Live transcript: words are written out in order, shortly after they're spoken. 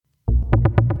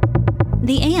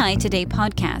The AI Today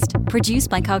podcast, produced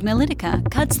by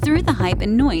Cognilytica, cuts through the hype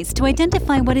and noise to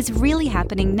identify what is really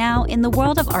happening now in the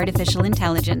world of artificial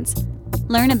intelligence.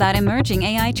 Learn about emerging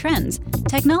AI trends,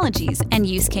 technologies, and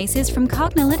use cases from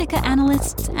Cognilytica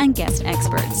analysts and guest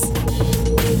experts.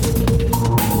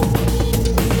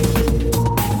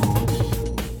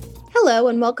 Hello,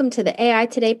 and welcome to the AI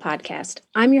Today podcast.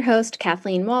 I'm your host,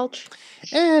 Kathleen Walsh.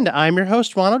 And I'm your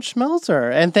host, Ronald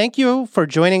Schmelzer. And thank you for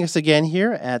joining us again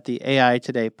here at the AI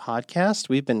Today podcast.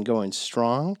 We've been going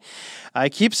strong. I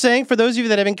keep saying, for those of you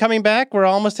that have been coming back, we're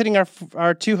almost hitting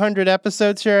our 200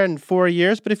 episodes here in 4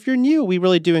 years. But if you're new, we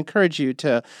really do encourage you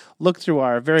to look through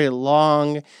our very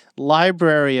long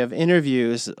library of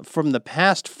interviews from the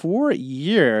past 4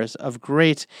 years of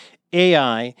great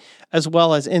AI, as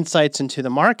well as insights into the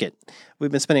market. We've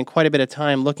been spending quite a bit of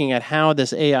time looking at how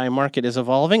this AI market is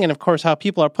evolving and, of course, how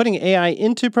people are putting AI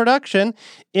into production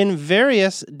in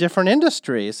various different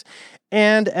industries.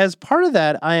 And as part of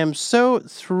that, I am so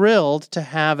thrilled to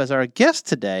have as our guest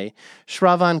today,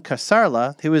 Shravan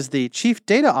Kasarla, who is the Chief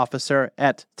Data Officer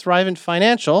at Thrivent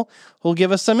Financial, who will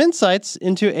give us some insights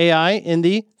into AI in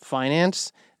the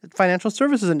financial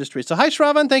services industry. So hi,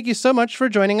 Shravan. Thank you so much for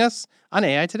joining us on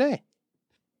AI Today.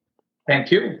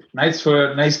 Thank you. Nice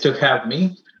to have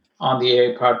me on the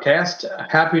AI podcast.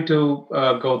 Happy to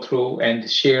go through and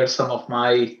share some of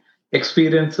my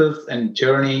experiences and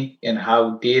journey in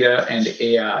how data and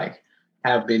AI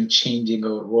have been changing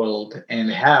our world and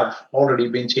have already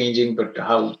been changing, but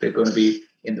how they're going to be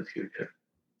in the future.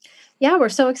 Yeah, we're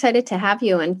so excited to have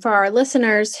you. And for our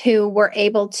listeners who were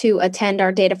able to attend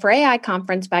our Data for AI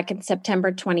conference back in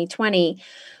September 2020,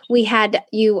 we had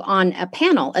you on a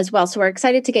panel as well. So we're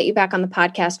excited to get you back on the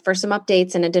podcast for some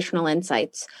updates and additional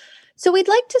insights. So we'd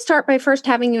like to start by first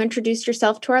having you introduce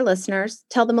yourself to our listeners,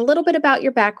 tell them a little bit about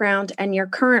your background and your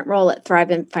current role at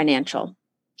Thrivent Financial.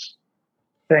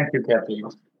 Thank you, Kathleen.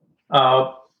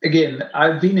 Again,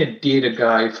 I've been a data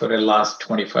guy for the last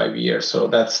 25 years. So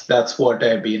that's what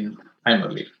I've been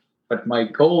primarily. But my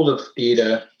goal of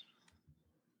data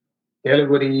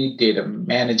delivery, data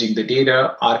managing the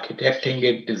data, architecting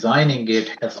it, designing it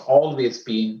has always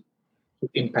been to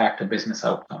impact a business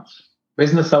outcome.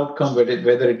 Business outcome,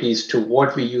 whether it is to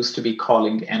what we used to be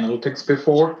calling analytics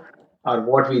before, or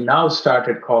what we now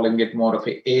started calling it more of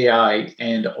a AI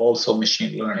and also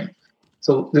machine learning.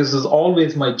 So this is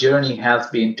always my journey has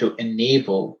been to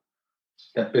enable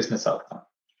that business outcome.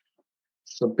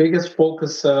 So biggest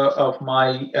focus of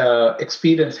my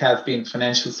experience has been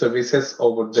financial services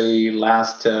over the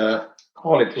last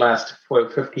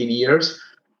 15 years.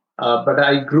 But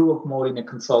I grew up more in a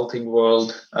consulting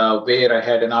world where I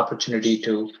had an opportunity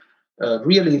to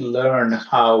really learn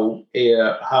how,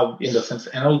 in the sense,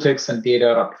 analytics and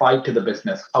data are applied to the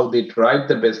business, how they drive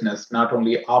the business, not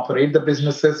only operate the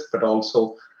businesses, but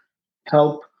also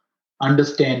help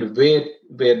understand where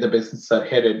the businesses are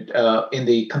headed in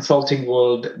the consulting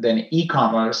world, then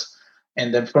e-commerce.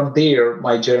 And then from there,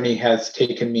 my journey has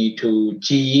taken me to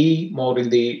GE, more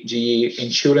in the GE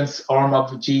insurance arm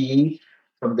of GE,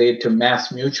 from there to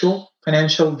Mass Mutual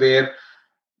Financial, where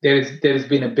there has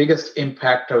been a biggest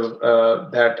impact of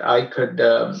that I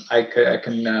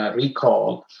can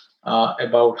recall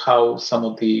about how some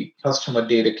of the customer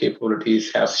data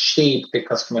capabilities have shaped the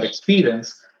customer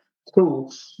experience through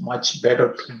much better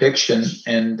prediction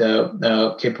and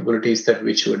capabilities that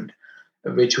which would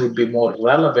be more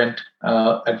relevant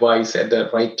advice at the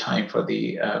right time for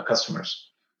the customers.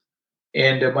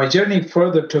 And my journey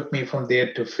further took me from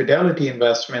there to Fidelity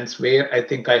Investments, where I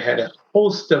think I had a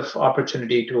host of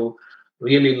opportunity to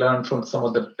really learn from some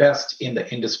of the best in the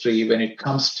industry when it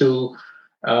comes to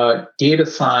data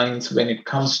science, when it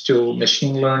comes to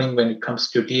machine learning, when it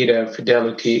comes to data.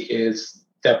 Fidelity is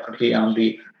definitely on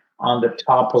the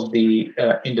top of the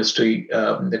industry,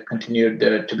 that continued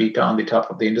to be on the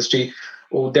top of the industry.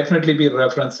 We'll definitely be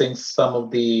referencing some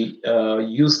of the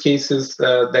use cases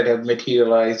that have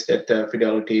materialized at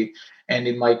Fidelity. And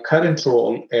in my current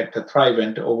role at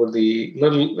Thrivent over the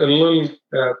little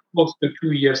close to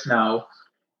 2 years now,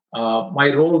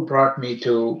 my role brought me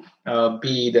to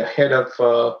be the head of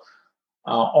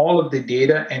all of the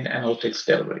data and analytics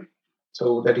delivery.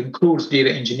 So that includes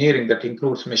data engineering, that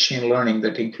includes machine learning,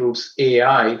 that includes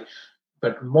AI,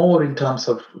 but more in terms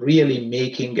of really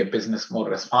making a business more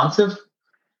responsive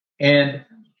and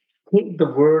take the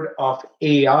word of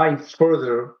AI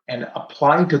further and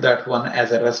apply to that one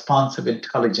as a responsive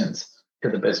intelligence to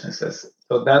the businesses.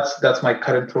 So that's my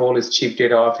current role as Chief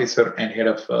Data Officer and Head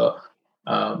of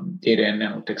Data and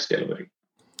Analytics Delivery.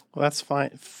 Well, that's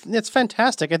fine. It's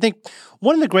fantastic. I think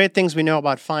one of the great things we know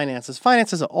about finance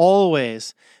is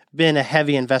always been a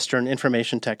heavy investor in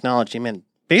information technology. I mean,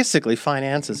 basically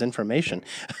finance is information.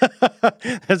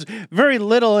 There's very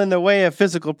little in the way of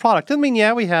physical product. I mean,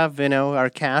 yeah, we have, our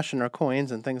cash and our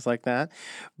coins and things like that.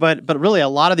 But really a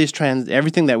lot of these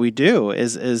everything that we do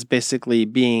is basically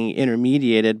being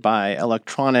intermediated by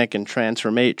electronic and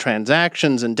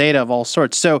transactions and data of all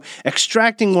sorts. So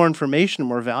extracting more information,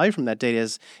 more value from that data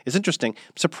is interesting.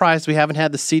 I'm surprised we haven't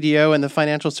had the CDO and the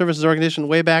Financial Services Organization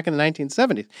way back in the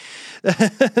 1970s.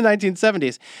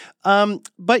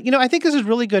 But, I think this is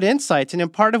really good insights.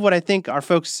 And part of what I think our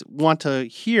folks want to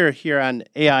hear here on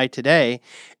AI Today,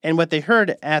 and what they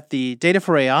heard at the Data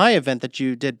for AI event that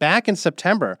you did back in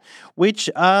September,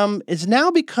 which is now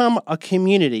become a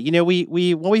community.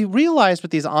 We when we realized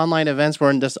with these online events, we're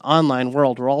in this online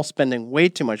world, we're all spending way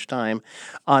too much time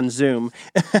on Zoom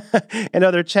and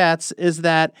other chats, is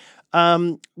that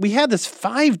we had this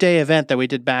 5-day event that we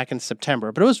did back in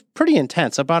September, but it was pretty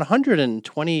intense, about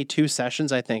 122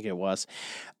 sessions, I think it was.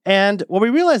 And what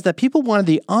we realized that people wanted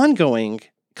the ongoing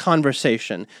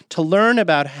conversation to learn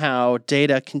about how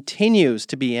data continues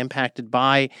to be impacted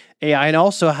by AI, and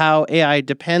also how AI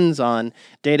depends on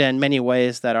data in many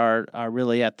ways that are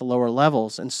really at the lower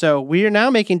levels. And so we are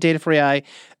now making Data for AI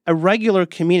a regular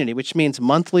community, which means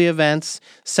monthly events,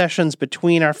 sessions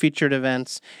between our featured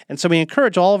events. And so we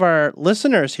encourage all of our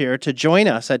listeners here to join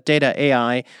us at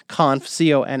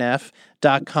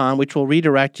dataiconf.com, which will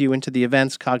redirect you into the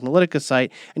events Cognilytica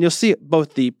site, and you'll see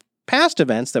both the past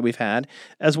events that we've had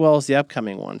as well as the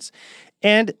upcoming ones.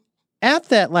 And at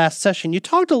that last session, you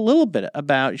talked a little bit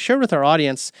about, shared with our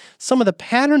audience some of the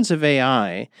patterns of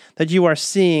AI that you are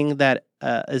seeing that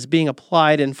is being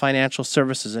applied in financial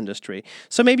services industry.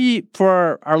 So maybe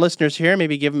for our listeners here,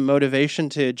 maybe give them motivation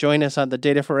to join us on the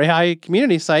Data for AI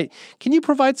community site. Can you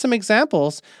provide some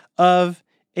examples of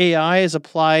AI as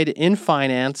applied in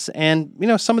finance and,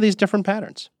 some of these different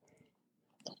patterns?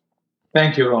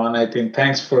 Thank you, Ron. I think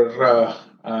thanks for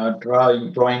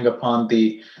drawing upon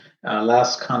the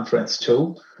last conference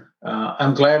too.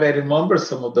 I'm glad I remember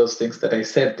some of those things that I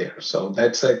said there. So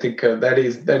that's, I think, that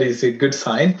is a good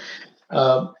sign.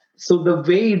 So the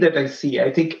way that I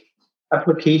think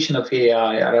application of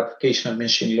AI or application of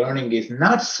machine learning is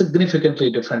not significantly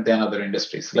different than other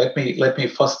industries. Let me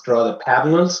first draw the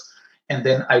parallels and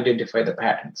then identify the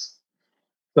patterns.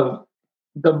 So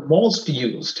the most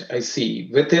used I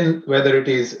see within, whether it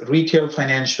is retail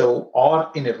financial or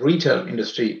in a retail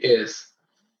industry, is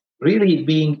really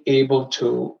being able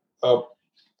to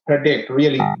predict,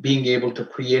 really being able to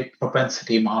create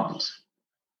propensity models.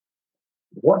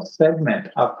 What segment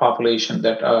of population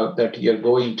that you're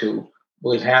going to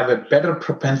will have a better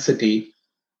propensity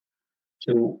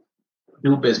to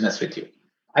do business with you?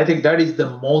 I think that is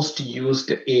the most used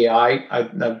AI. I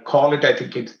call it, I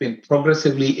think it's been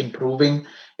progressively improving.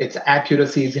 Its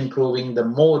accuracy is improving. The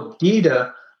more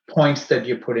data points that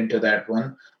you put into that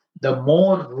one, the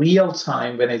more real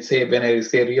time, when I say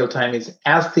real time, is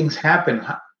as things happen,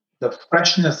 the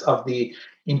freshness of the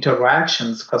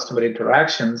interactions, customer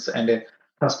interactions, and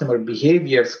customer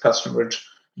behaviors, customer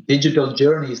digital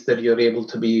journeys that you're able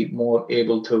to be more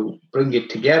able to bring it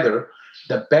together,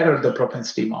 the better the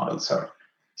propensity models are.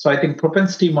 So I think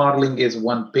propensity modeling is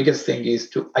one biggest thing, is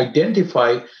to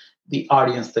identify the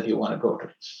audience that you want to go to.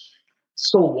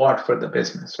 So what for the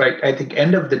business, right? I think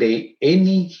end of the day,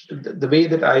 the way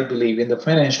that I believe in the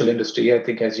financial industry, I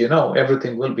think, as you know,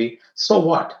 everything will be, so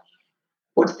what?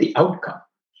 What's the outcome?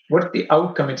 What's the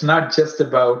outcome? It's not just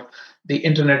about the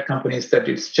internet companies that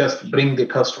it's just bring the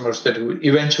customers that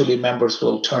eventually members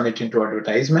will turn it into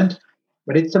advertisement,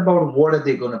 but it's about what are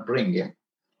they going to bring in.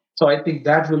 So I think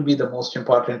that will be the most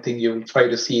important thing you will try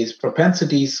to see is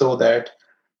propensity, so that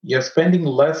you're spending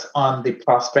less on the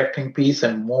prospecting piece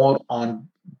and more on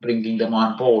bringing them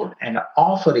on board and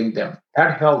offering them.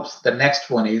 That helps. The next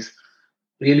one is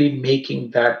really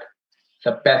making that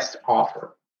the best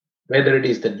offer, whether it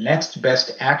is the next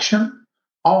best action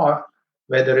or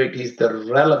whether it is the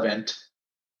relevant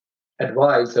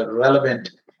advice or relevant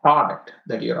product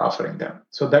that you're offering them.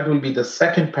 So that will be the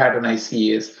second pattern I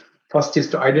see is, first is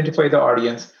to identify the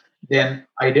audience, then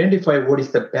identify what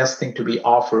is the best thing to be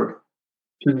offered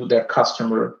to their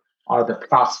customer or the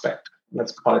prospect.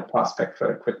 Let's call it prospect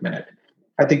for a quick minute.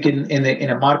 I think in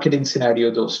a marketing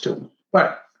scenario, those two.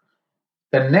 But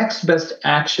the next best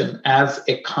action as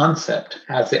a concept,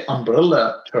 as an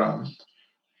umbrella term,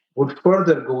 would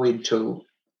further go into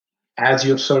as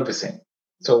you're servicing.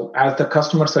 So as the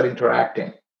customers are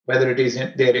interacting, whether it is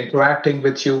they're interacting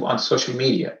with you on social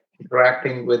media,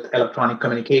 interacting with electronic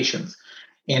communications,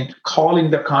 and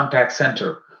calling the contact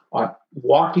center, or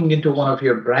walking into one of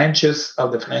your branches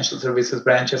of the financial services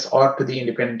branches or to the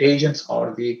independent agents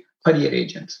or the career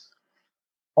agents.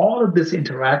 All of these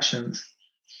interactions,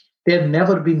 they've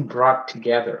never been brought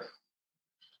together.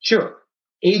 Sure,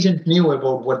 agent knew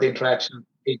about what the interaction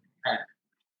agent had.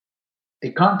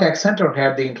 The contact center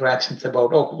had the interactions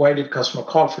about, oh, why did customer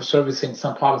call for servicing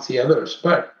some policy others?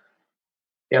 But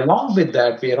along with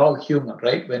that, we are all human,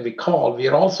 right? When we call, we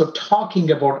are also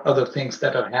talking about other things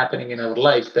that are happening in our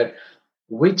life, that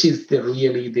which is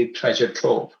really the treasure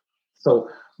trove. So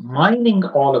mining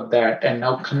all of that and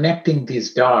now connecting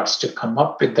these dots to come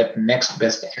up with that next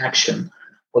best action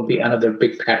will be another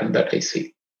big pattern that I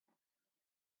see.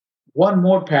 One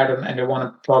more pattern, and I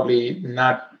want to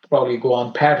not go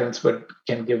on patterns, but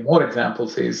can give more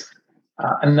examples, is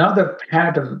another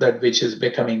pattern that which is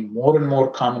becoming more and more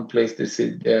commonplace these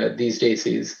days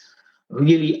is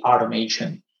really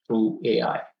automation through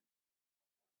AI.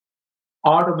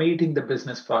 Automating the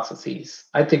business processes.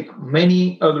 I think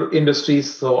many other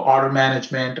industries, so order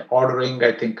management, ordering,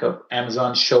 I think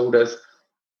Amazon showed us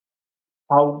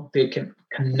how they can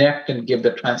connect and give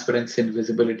the transparency and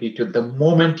visibility to the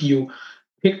moment you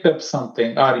picked up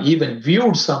something or even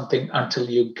viewed something until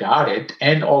you got it,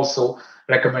 and also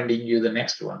recommending you the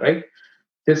next one, right?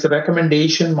 This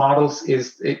recommendation models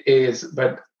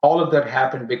but all of that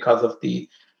happened because of the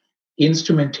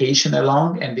instrumentation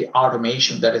along and the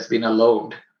automation that has been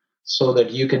allowed so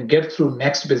that you can get through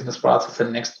next business process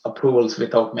and next approvals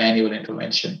without manual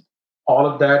intervention. All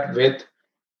of that with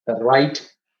the right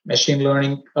machine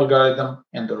learning algorithm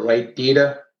and the right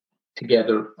data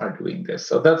together are doing this.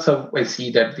 So that's how I see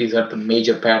that these are the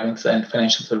major patterns, and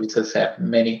financial services have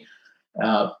many.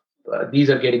 These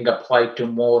are getting applied to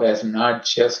more as not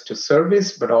just to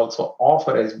service, but also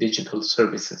offer as digital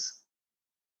services.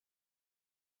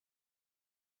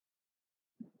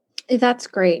 That's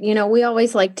great. We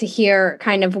always like to hear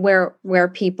kind of where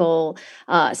people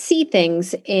see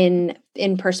things in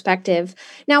perspective.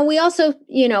 Now, we also,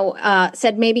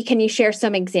 said maybe can you share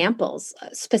some examples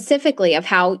specifically of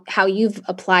how you've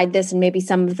applied this and maybe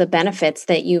some of the benefits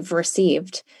that you've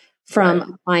received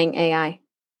from applying AI?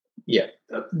 Yeah,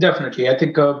 definitely. I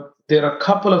think there are a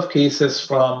couple of cases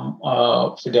from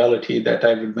Fidelity that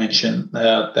I would mention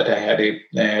that I had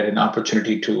an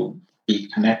opportunity to be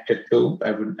connected to.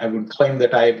 I would claim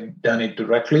that I've done it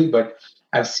directly, but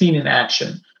I've seen in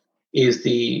action is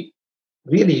the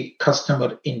really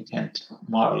customer intent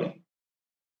modeling.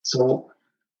 So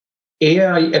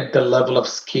AI at the level of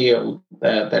scale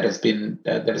that has been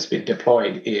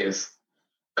deployed is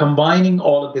combining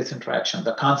all of this interaction.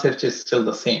 The concept is still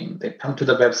the same. They come to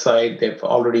the website, they've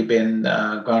already been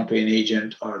gone to an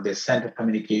agent, or they sent a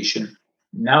communication.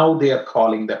 Now they are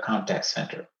calling the contact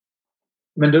center.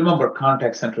 I mean, remember,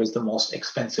 contact center is the most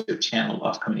expensive channel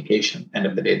of communication. End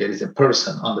of the day, there is a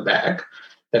person on the back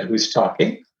who is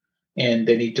talking, and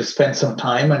they need to spend some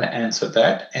time and answer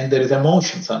that. And there is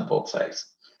emotions on both sides.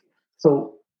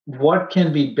 So what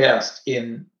can be best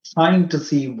in trying to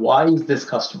see why is this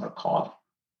customer called?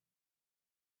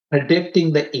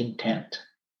 Predicting the intent.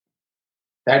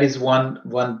 That is one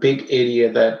big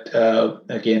area that,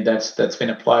 again, that's been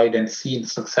applied and seen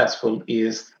successful,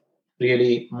 is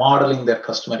really modeling their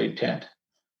customer intent.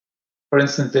 For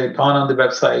instance, they've gone on the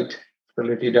website,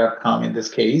 Fidelity.com in this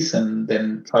case, and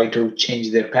then try to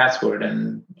change their password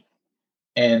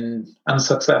and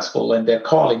unsuccessful, and they're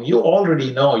calling. You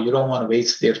already know you don't want to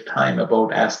waste their time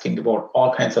about asking about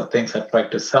all kinds of things that try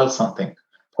to sell something.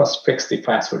 First, fix the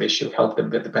password issue, help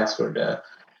them with the password.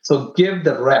 So give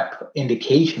the rep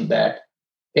indication that,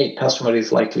 hey, customer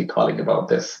is likely calling about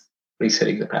this,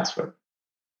 resetting the password.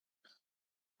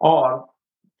 Or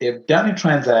they've done a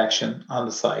transaction on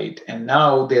the site, and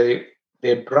now they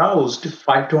browsed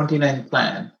 529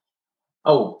 plan.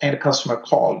 Oh, and a customer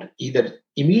called either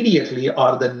immediately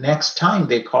or the next time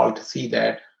they called to see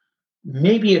that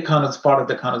maybe part of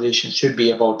the conversation should be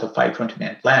about the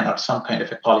 529 plan or some kind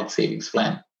of a college savings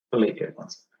plan related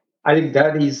ones. I think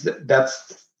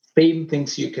that's same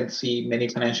things you can see many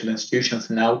financial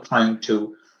institutions now trying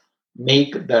to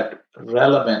make that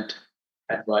relevant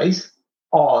advice,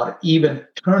 or even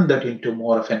turn that into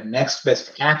more of a next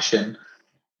best action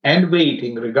and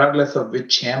waiting, regardless of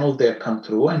which channel they come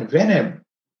through, and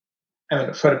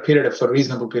for a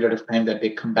reasonable period of time that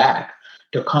they come back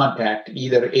to contact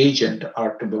either agent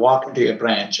or to walk into a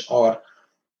branch, or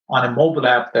on a mobile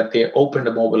app that they opened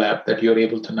a mobile app that you're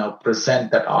able to now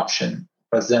present that option,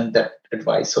 present that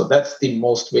advice. So that's the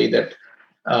most way that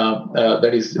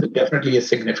is definitely a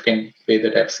significant way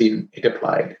that I've seen it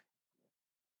applied.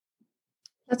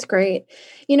 That's great.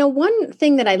 One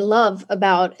thing that I love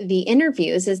about the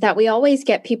interviews is that we always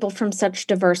get people from such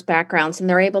diverse backgrounds and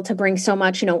they're able to bring so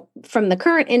much, from the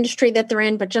current industry that they're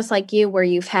in, but just like you, where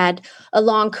you've had a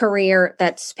long career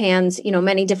that spans,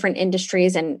 many different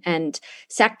industries and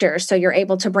sectors. So you're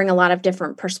able to bring a lot of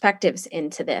different perspectives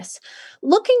into this.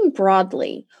 Looking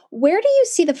broadly, where do you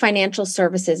see the financial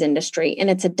services industry in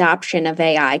its adoption of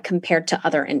AI compared to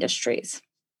other industries?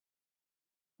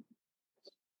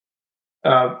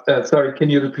 Sorry,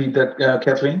 can you repeat that,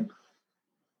 Kathleen?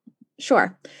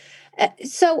 Sure.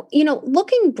 So,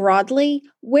 looking broadly,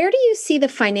 where do you see the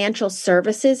financial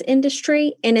services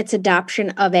industry in its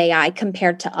adoption of AI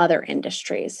compared to other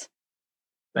industries?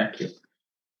 Thank you.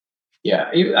 Yeah,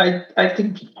 I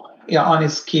think on a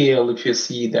scale, if you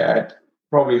see that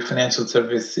probably financial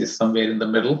service is somewhere in the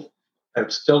middle, there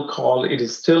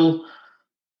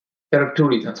are two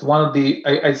reasons. One of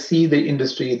I see the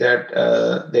industry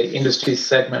the industry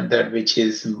segment that which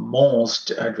is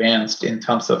most advanced in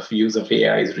terms of use of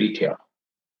AI is retail,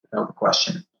 without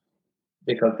question.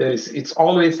 Because it's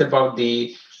always about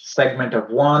the segment of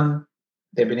one.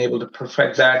 They've been able to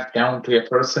perfect that down to a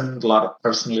person, a lot of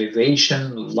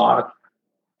personalization, a lot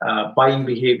of buying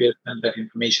behavior and that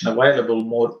information available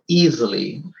more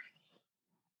easily.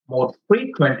 More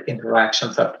frequent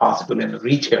interactions are possible in the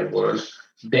retail world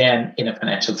than in a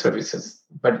financial services.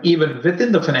 But even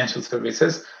within the financial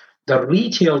services, the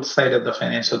retail side of the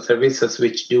financial services,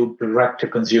 which do direct to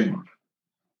consumer,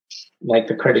 like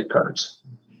the credit cards,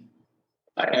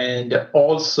 and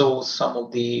also some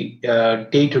of the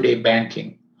day-to-day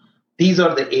banking. These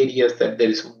are the areas that there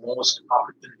is most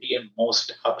opportunity and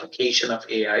most application of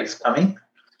AI is coming.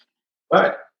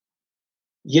 But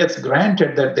yes,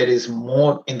 granted that there is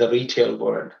more in the retail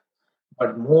world,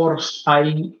 but more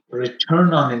high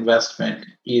return on investment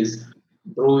is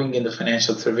brewing in the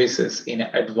financial services in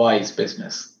advice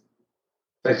business.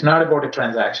 So it's not about a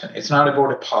transaction. It's not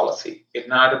about a policy. It's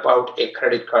not about a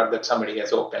credit card that somebody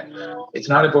has opened. It's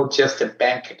not about just a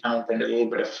bank account and a little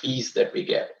bit of fees that we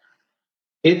get.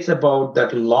 It's about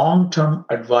that long-term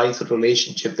advice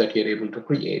relationship that you're able to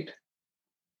create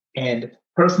and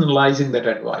personalizing that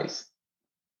advice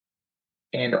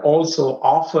and also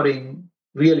offering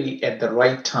really at the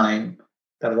right time,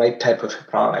 the right type of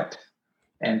product.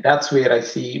 And that's where I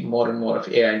see more and more of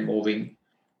AI moving.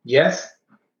 Yes,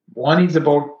 one is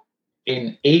about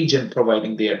an agent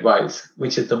providing the advice,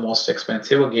 which is the most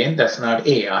expensive. Again, that's not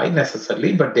AI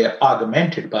necessarily, but they're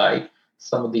augmented by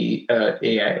some of the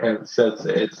AI,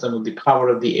 some of the power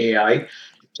of the AI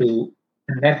to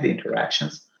connect the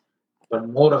interactions, but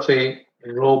more of a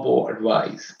robo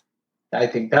advice. I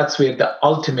think that's where the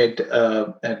ultimate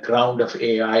ground of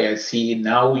AI I see.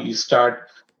 Now you start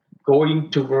going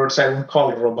towards, I won't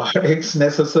call it robotics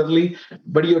necessarily,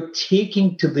 but you're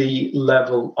taking to the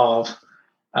level of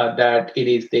that it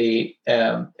is the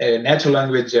natural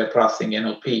language processing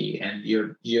NLP, and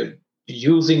you're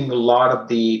using a lot of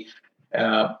the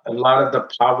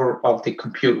power of the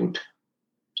compute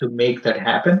to make that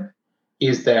happen.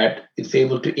 Is that it's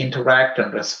able to interact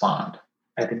and respond.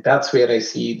 I think that's where I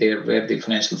see where the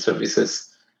financial services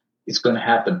is going to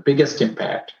have the biggest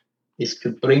impact, is to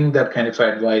bring that kind of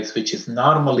advice, which is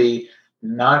normally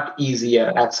not easy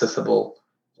or accessible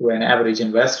to an average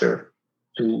investor,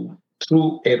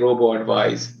 through a robo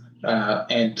advice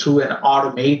and through an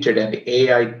automated and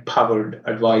AI powered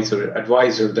advisor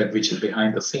that which is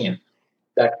behind the scene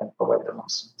that can provide the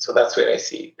most. So that's where I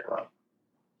see it going.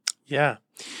 Yeah.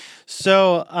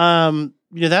 So,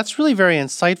 that's really very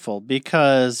insightful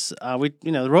because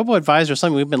the robo-advisor is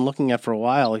something we've been looking at for a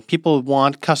while. Like, people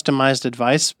want customized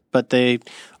advice, but they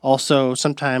also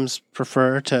sometimes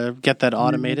prefer to get that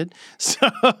automated. So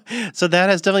that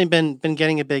has definitely been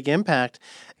getting a big impact.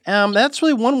 That's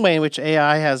really one way in which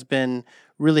AI has been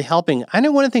really helping. I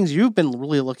know one of the things you've been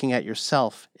really looking at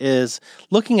yourself is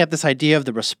looking at this idea of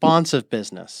the responsive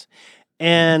business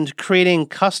and creating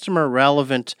customer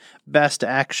relevant best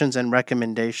actions and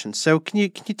recommendations. So can you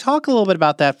talk a little bit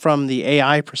about that from the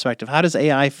AI perspective? How does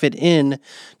AI fit in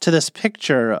to this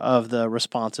picture of the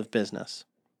responsive business?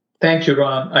 Thank you,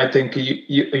 Ron. I think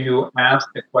you asked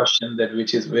a question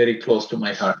which is very close to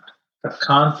my heart. The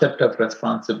concept of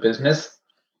responsive business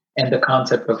and the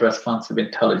concept of responsive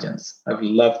intelligence. I would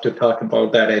love to talk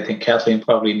about that. I think Kathleen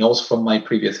probably knows from my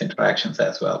previous interactions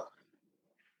as well.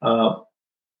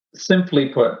 Simply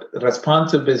put,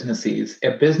 responsive business is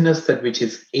a business which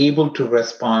is able to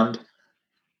respond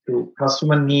to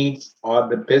customer needs or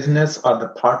the business or the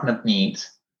partner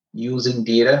needs using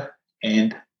data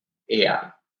and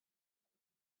AI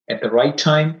at the right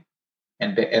time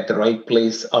and at the right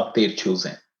place of their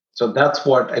choosing. So that's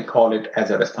what I call it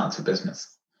as a responsive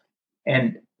business.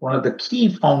 And one of the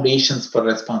key foundations for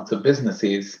responsive business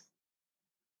is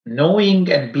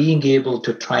knowing and being able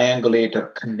to triangulate or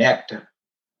connect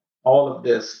all of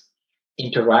this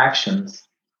interactions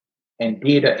and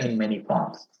data in many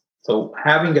forms. So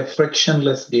having a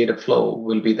frictionless data flow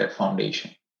will be that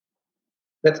foundation.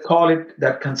 Let's call it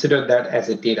that, consider that as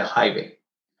a data highway.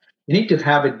 You need to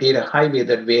have a data highway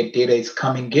that where data is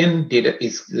coming in, data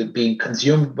is being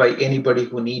consumed by anybody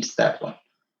who needs that one.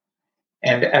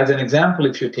 And as an example,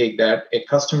 if you take that, a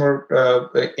customer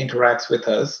interacts with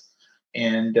us,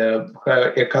 and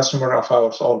a customer of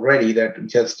ours already that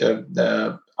just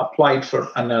applied for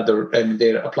another, and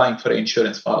they're applying for an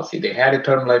insurance policy. They had a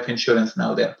term life insurance,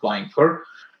 now they're applying for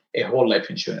a whole life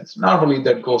insurance. Normally,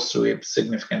 that goes through a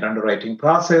significant underwriting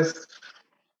process.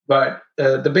 But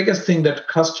the biggest thing that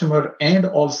customer and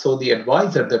also the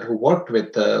advisor that who worked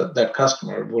with that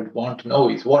customer would want to know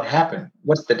is what happened?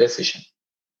 What's the decision?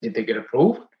 Did they get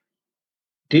approved?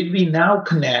 Did we now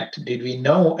connect? Did we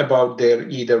know about their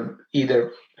either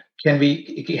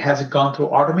has it gone through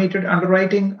automated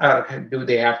underwriting, or do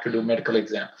they have to do medical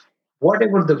exam?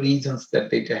 Whatever the reasons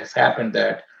that it has happened,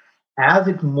 that as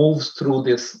it moves through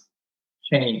this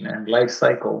chain and life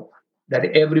cycle, that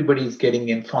everybody is getting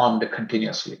informed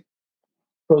continuously,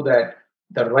 so that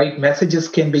the right messages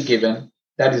can be given.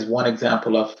 That is one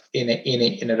example of in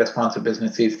a responsive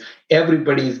business is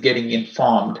everybody is getting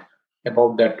informed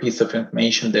about that piece of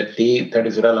information that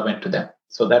is relevant to them.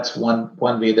 So that's one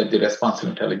way that the responsive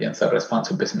intelligence or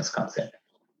responsive business comes in.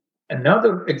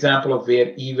 Another example of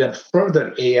where even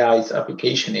further AI's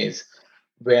application is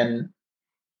when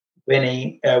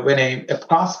a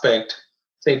prospect,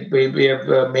 say we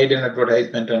have made an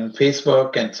advertisement on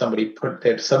Facebook, and somebody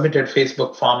submitted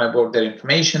Facebook form about their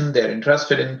information. They're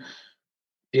interested in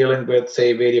dealing with,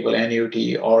 say, variable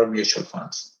annuity or mutual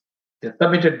funds. They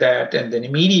submitted that, and then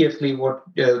immediately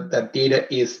that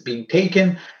data is being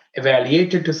taken,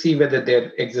 evaluated to see whether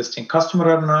they're existing customer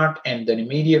or not, and then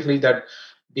immediately that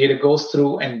data goes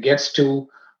through and gets to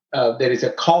there is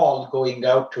a call going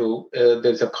out to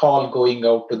the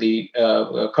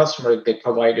customer if they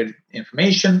provided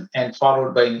information, and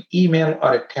followed by an email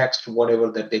or a text,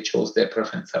 whatever that they chose their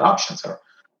preference or options are.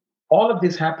 All of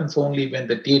this happens only when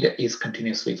the data is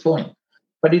continuously flowing.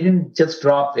 But it didn't just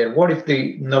drop there. What if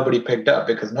nobody picked up?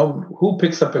 Because who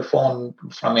picks up a phone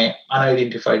from an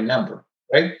unidentified number,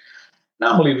 right?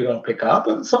 Normally we don't pick up,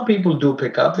 and some people do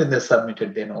pick up when they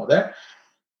submitted, they know that.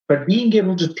 But being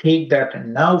able to take that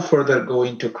and now further go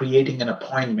into creating an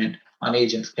appointment on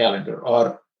agent's calendar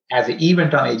or as an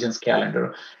event on agent's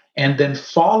calendar, and then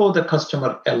follow the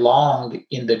customer along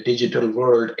in the digital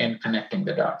world and connecting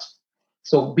the dots.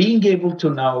 So being able to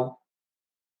now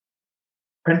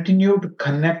continue to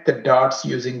connect the dots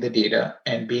using the data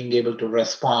and being able to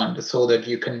respond, so that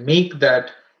you can make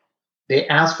that they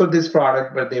asked for this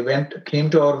product, but they came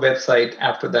to our website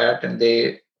after that, and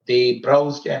they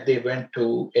browsed and they went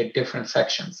to a different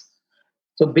sections.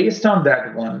 So based on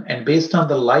that one, and based on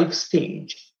the life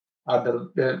stage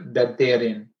that they're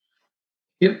in,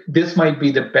 this might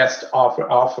be the best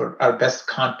offer or best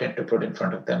content to put in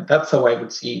front of them. That's how I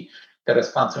would see the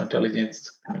responsive intelligence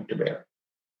coming to bear.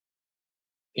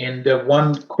 And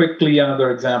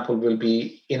another example will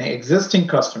be in an existing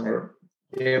customer.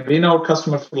 They've been our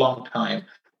customer for a long time,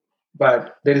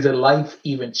 but there is a life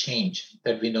event change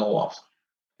that we know of.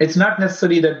 It's not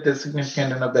necessarily that they're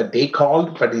significant enough that they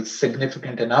called, but it's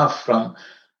significant enough from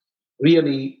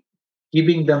really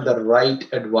giving them the right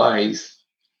advice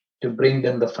to bring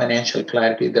them the financial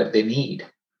clarity that they need,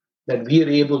 that we are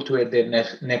able to, at their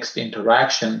next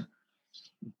interaction,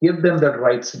 give them the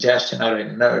right suggestion or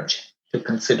a nudge to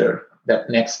consider that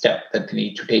next step that they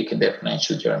need to take in their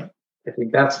financial journey. I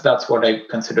think that's what I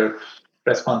consider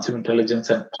responsive intelligence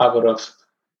and power of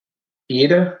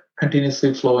data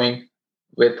continuously flowing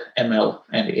with ML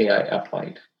and AI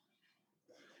applied.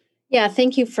 Yeah,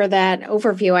 thank you for that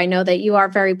overview. I know that you are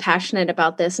very passionate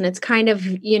about this, and it's kind of,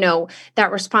 that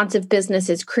responsive business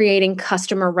is creating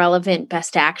customer relevant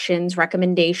best actions,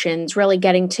 recommendations, really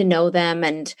getting to know them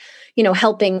and,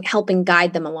 helping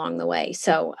guide them along the way.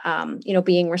 So,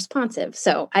 being responsive.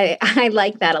 So I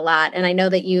like that a lot. And I know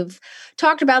that you've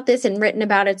talked about this and written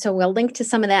about it. So we'll link to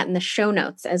some of that in the show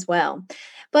notes as well.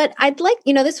 But I'd like,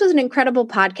 this was an incredible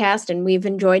podcast and we've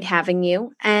enjoyed having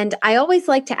you. And I always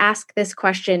like to ask this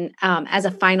question as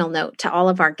a final note to all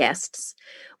of our guests.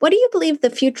 What do you believe the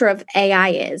future of AI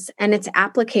is and its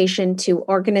application to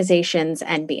organizations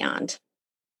and beyond?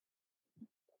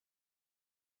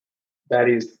 That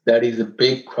is a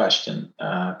big question,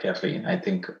 Kathleen. I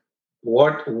think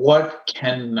what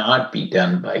cannot be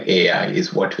done by AI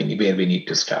is where we need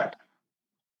to start.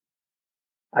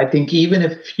 I think even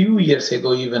a few years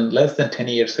ago, even less than 10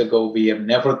 years ago, we have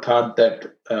never thought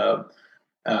that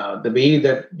the way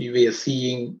that we are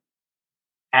seeing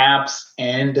apps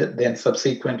and then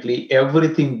subsequently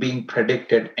everything being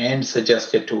predicted and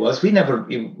suggested to us, we never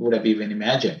would have even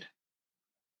imagined.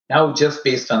 Now, just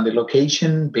based on the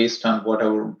location, based on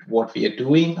what we are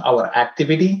doing, our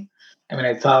activity. I mean,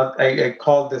 I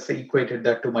called this, equated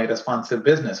that to my responsive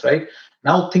business, right?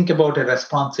 Now think about a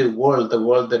responsive world, the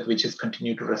world that which is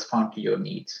continue to respond to your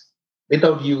needs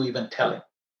without you even telling.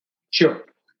 Sure,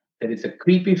 there is a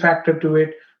creepy factor to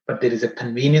it, but there is a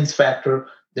convenience factor,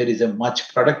 there is a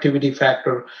much productivity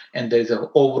factor, and there is an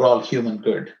overall human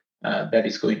good that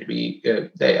is going to be.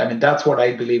 I mean, that's what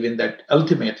I believe in. That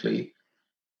ultimately,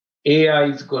 AI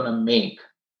is going to make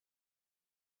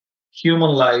human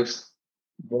lives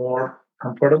more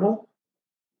comfortable,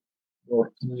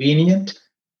 more convenient,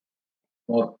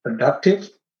 more productive,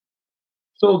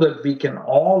 so that we can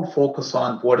all focus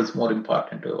on what is more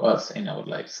important to us in our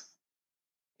lives.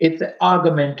 It's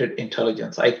augmented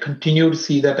intelligence. I continue to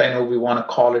see that. I know we want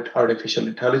to call it artificial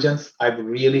intelligence. I would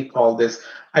really call this,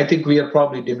 I think we are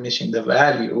probably diminishing the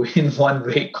value in one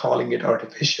way, calling it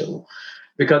artificial,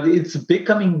 because it's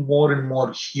becoming more and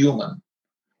more human.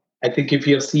 I think if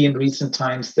you have seen in recent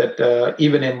times that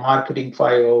even in Marketing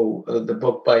 5.0, the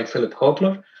book by Philip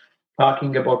Kotler,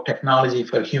 talking about technology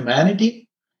for humanity,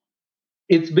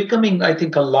 it's becoming, I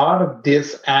think, a lot of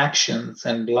these actions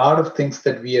and a lot of things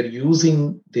that we are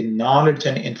using the knowledge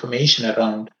and information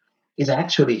around is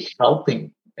actually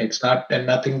helping. It's not and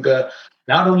nothing.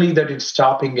 Not only that it's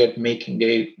stopping at making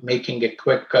a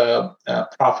quick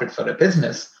profit for a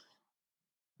business,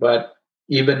 but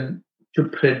even to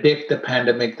predict the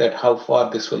pandemic, that how far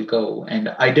this will go and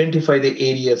identify the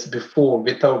areas before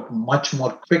without much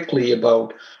more quickly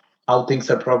about how things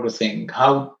are progressing,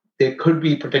 how there could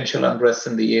be potential unrest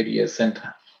in the areas, and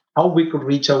how we could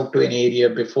reach out to an area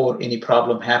before any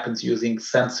problem happens using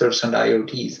sensors and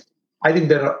IoTs. I think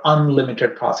there are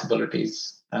unlimited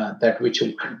possibilities that which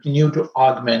will continue to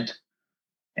augment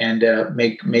and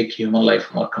make human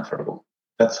life more comfortable.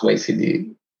 That's how I see the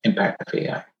impact of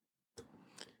AI.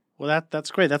 Well, that's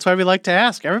great. That's why we like to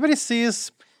ask. Everybody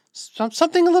sees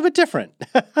something a little bit different.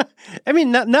 I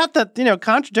mean, not that,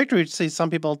 contradictory. See,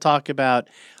 some people talk about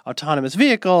autonomous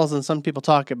vehicles, and some people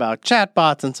talk about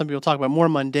chatbots, and some people talk about more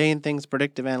mundane things,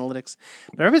 predictive analytics.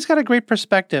 But everybody's got a great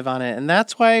perspective on it, and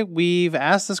that's why we've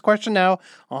asked this question now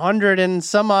 100 and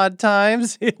some odd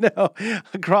times,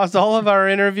 across all of our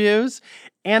interviews.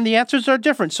 And the answers are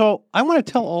different. So I want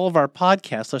to tell all of our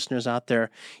podcast listeners out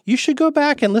there, you should go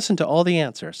back and listen to all the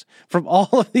answers from all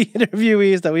of the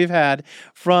interviewees that we've had,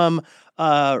 from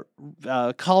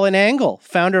Colin Angle,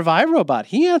 founder of iRobot.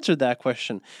 He answered that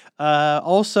question.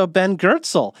 Also, Ben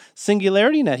Goertzel,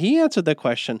 SingularityNet. He answered the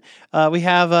question. We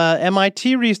have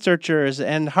MIT researchers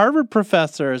and Harvard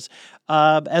professors,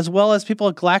 as well as people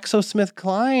at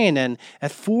GlaxoSmithKline and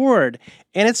at Ford.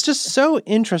 And it's just so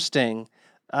interesting.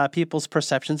 People's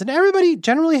perceptions, and everybody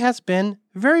generally has been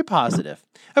very positive.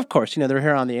 Of course, they're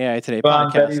here on the AI Today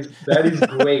podcast. That is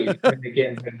great. And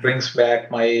again, it brings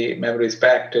back my memories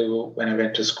back to when I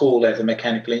went to school as a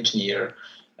mechanical engineer.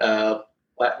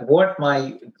 What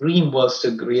my dream was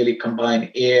to really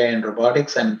combine AI and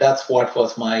robotics, and that's what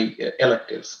was my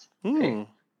electives. Okay?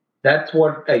 That's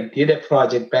what I did. A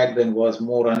project back then was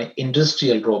more on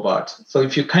industrial robots. So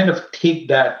if you kind of take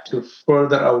that to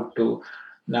further out to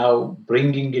now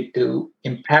bringing it to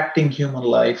impacting human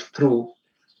life through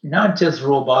not just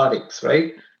robotics,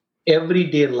 right?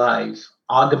 Everyday life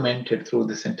augmented through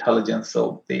this intelligence.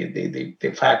 So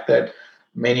the fact that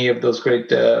many of those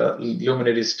great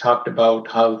luminaries talked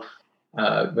about how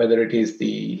whether it is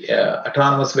the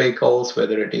autonomous vehicles,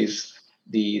 whether it is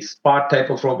the Spot type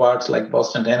of robots like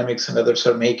Boston Dynamics and others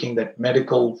are making, that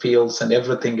medical fields and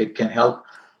everything it can help.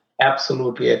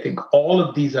 Absolutely. I think all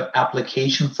of these are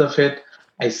applications of it.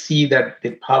 I see that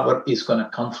the power is going to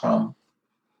come from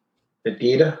the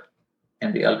data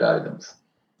and the algorithms.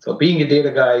 So being a data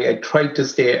guy, I try to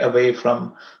stay away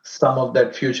from some of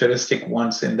that futuristic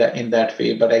ones in that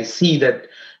way. But I see that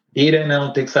data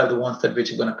analytics are the ones that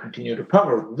which are going to continue to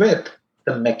power with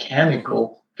the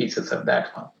mechanical pieces of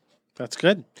that one. That's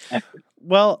good.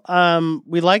 Well,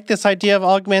 we like this idea of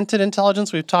augmented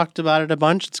intelligence. We've talked about it a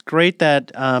bunch. It's great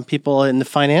that people in the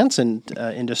finance and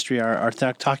industry are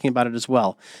talking about it as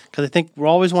well, because I think we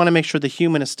always want to make sure the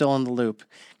human is still in the loop.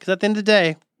 Because at the end of the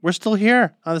day, we're still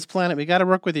here on this planet. We got to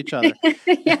work with each other.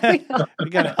 We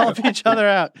got to help each other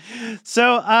out.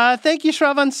 So thank you,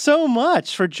 Shravan, so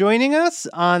much for joining us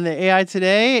on the AI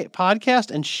Today podcast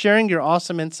and sharing your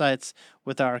awesome insights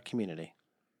with our community.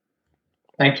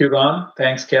 Thank you, Ron.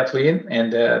 Thanks, Kathleen.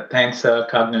 And thanks,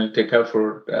 Cognilytica,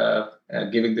 for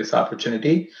giving this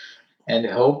opportunity. And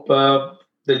hope the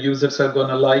users are going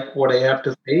to like what I have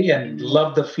to say and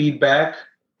love the feedback,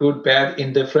 good, bad,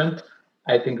 indifferent.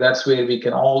 I think that's where we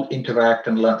can all interact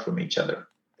and learn from each other.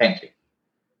 Thank you.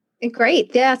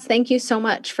 Great. Yes. Thank you so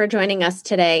much for joining us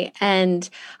today. And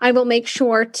I will make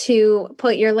sure to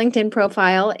put your LinkedIn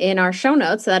profile in our show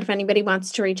notes so that if anybody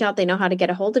wants to reach out, they know how to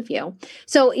get a hold of you.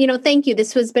 So, thank you.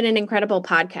 This has been an incredible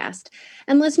podcast.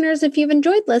 And listeners, if you've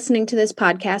enjoyed listening to this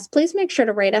podcast, please make sure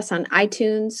to rate us on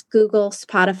iTunes, Google,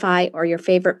 Spotify, or your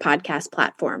favorite podcast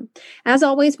platform. As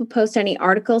always, we'll post any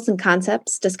articles and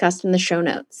concepts discussed in the show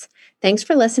notes. Thanks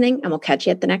for listening, and we'll catch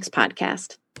you at the next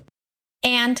podcast.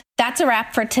 And that's a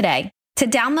wrap for today. To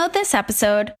download this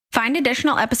episode, find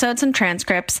additional episodes and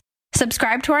transcripts,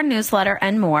 subscribe to our newsletter,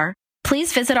 and more,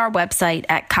 please visit our website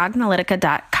at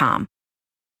cognilytica.com.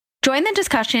 Join the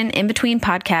discussion in between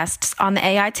podcasts on the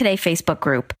AI Today Facebook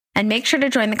group, and make sure to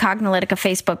join the Cognilytica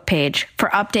Facebook page for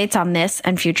updates on this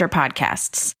and future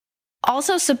podcasts.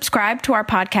 Also, subscribe to our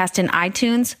podcast in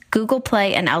iTunes, Google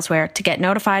Play, and elsewhere to get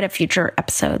notified of future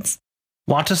episodes.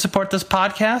 Want to support this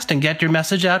podcast and get your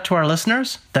message out to our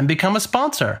listeners? Then become a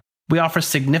sponsor. We offer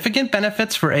significant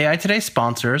benefits for AI Today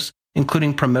sponsors,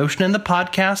 including promotion in the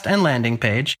podcast and landing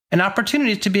page, and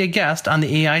opportunities to be a guest on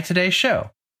the AI Today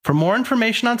show. For more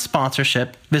information on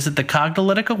sponsorship, visit the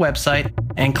Cognilytica website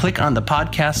and click on the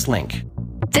podcast link.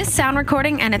 This sound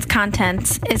recording and its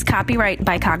contents is copyright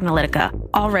by Cognilytica,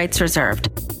 all rights reserved.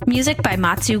 Music by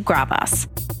Matsu Gravas.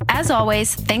 As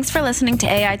always, thanks for listening to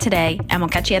AI Today, and we'll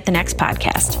catch you at the next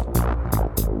podcast.